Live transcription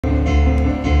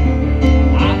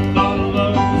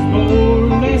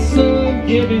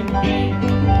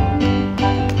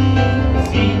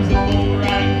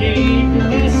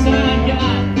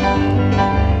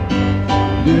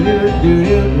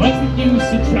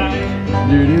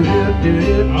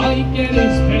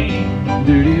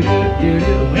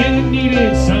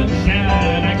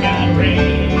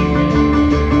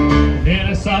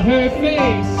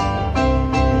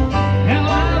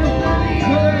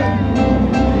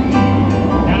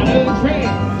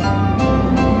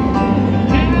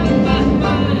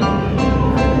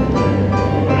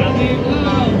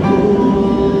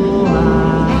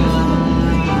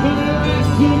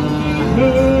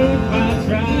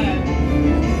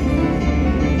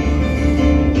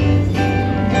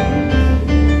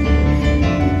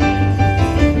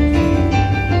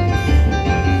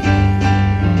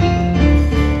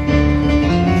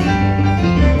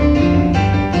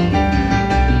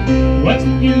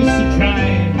used to try.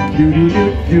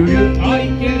 Do-do-do-do-do. All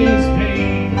you get is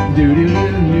pain.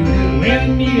 Do-do-do-do-do. When I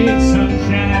needed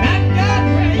sunshine, I got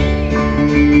rain.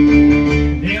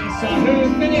 Then I saw her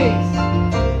face.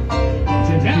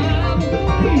 Down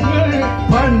fever.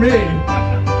 Pardon me.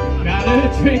 Not to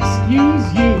excuse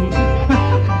you.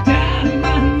 Down in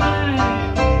my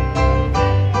mind.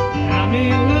 I'm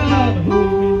in love.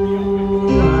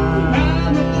 Ooh,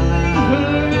 I'm a believer.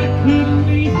 I couldn't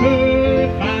leave her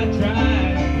if I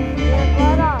tried.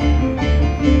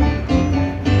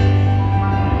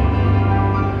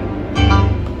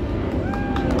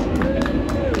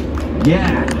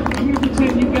 Yeah. I'm gonna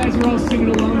pretend you guys are all singing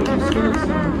along with the Star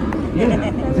song.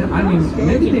 Yeah. I mean,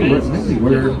 maybe they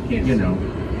were, you know.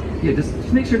 Yeah, just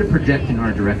make sure to project in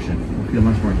our direction. We'll feel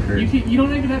much more encouraged. You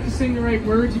don't even have to sing the right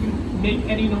words. You can make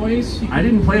any noise. I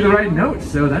didn't play the right notes,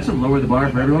 so that should lower the bar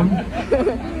for everyone.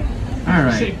 All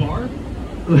right. Say bar?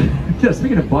 Yeah,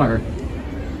 speaking of bar,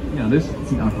 you know, there's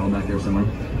some alcohol back there somewhere.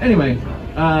 Anyway,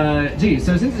 gee,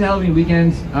 so since it's Halloween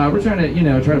weekend, we're trying to, you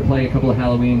know, play a couple of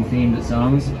Halloween-themed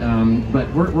songs,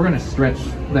 but we're gonna stretch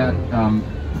that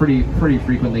pretty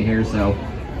frequently here. So,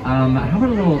 how about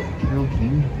a little Carole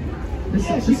King? This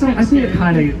song, I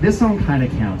think this song kind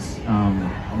of counts.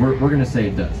 We're gonna say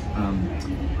it does.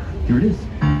 Here it is.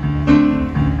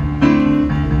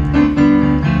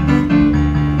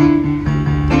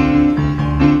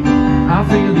 I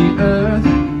feel the earth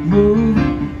move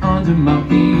under my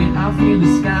feet. I feel the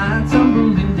sky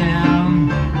tumbling down.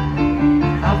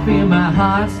 I feel my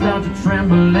heart start to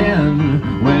trembling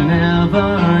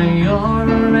whenever you're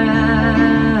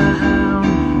around.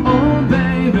 Oh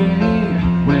baby,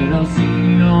 when I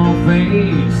see your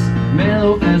face,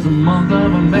 mellow as a month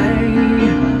of May.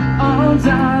 Oh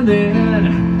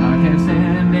darling, I can't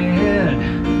stand it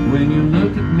when you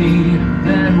look at me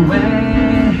that way.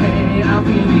 I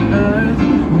feel the earth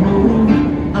move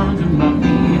under my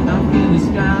feet. I feel the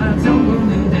sky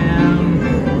tumbling down.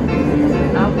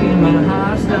 I feel my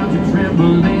heart start to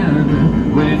tremble in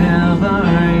whenever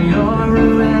you're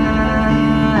around.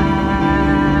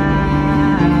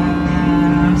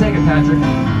 Take it, Patrick.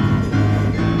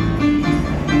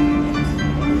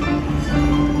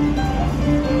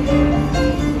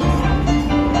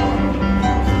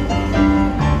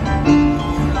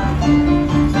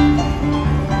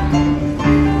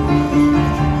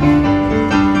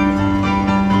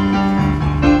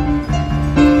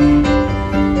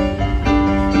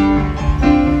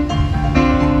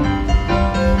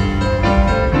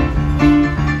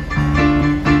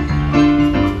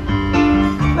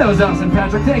 That was awesome,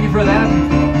 Patrick. Thank you for that.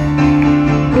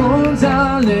 Oh,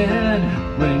 darling,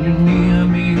 when you're near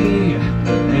me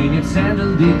and you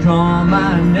tenderly call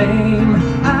my name,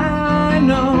 I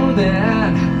know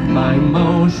that my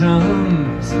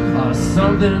emotions are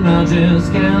something I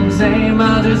just can't tame.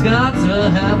 I just got to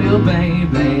have you,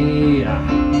 baby. Yeah.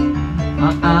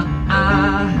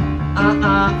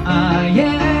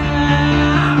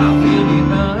 I feel the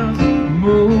earth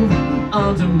move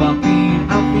under my feet.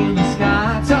 I feel the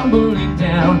sky tumbling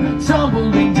down,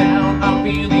 tumbling down. I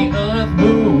feel the earth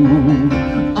move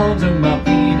under my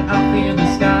feet. I feel the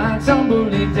sky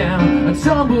tumbling down,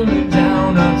 tumbling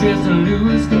down. I just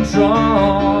lose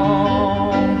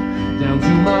control down to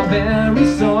my very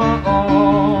soul.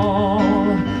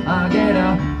 I get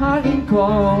a hot and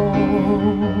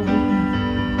cold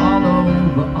all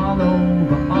over, all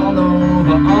over, all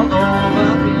over, all over. I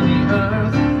feel the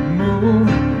earth move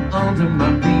under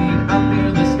my feet. I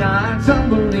feel the sky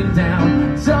tumbling down,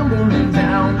 tumbling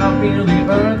down. I feel the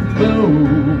earth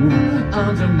move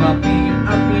under my feet.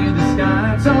 I feel the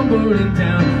sky tumbling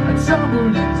down,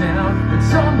 tumbling down,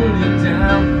 tumbling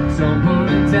down,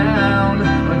 tumbling down,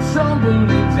 tumbling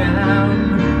down,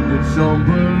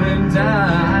 tumbling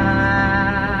down.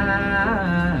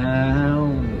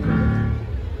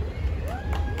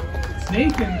 It's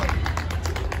Nathan.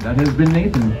 That has been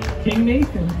Nathan. King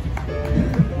Nathan.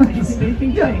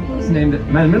 Nathan Yeah, King. his name.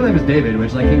 My middle name is David,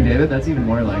 which, like King David, that's even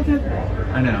more like.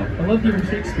 I know. I love you in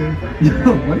Shakespeare.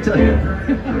 Let me tell you.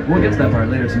 We'll get to that part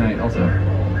later tonight, also.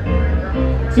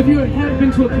 So if you have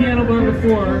been to a piano bar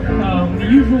before, the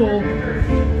usual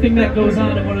thing that goes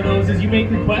on at one of those is you make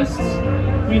requests.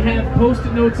 We have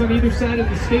post-it notes on either side of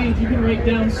the stage. You can write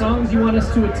down songs you want us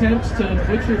to attempt to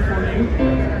butcher for you.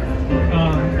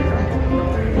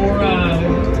 Or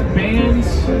bands,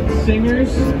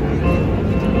 singers,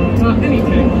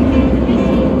 anything.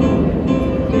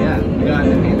 Yeah, we got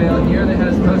an email in here that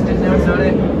has post-it notes on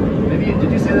it. Maybe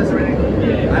did you say this already?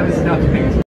 Yeah. I was not doing it.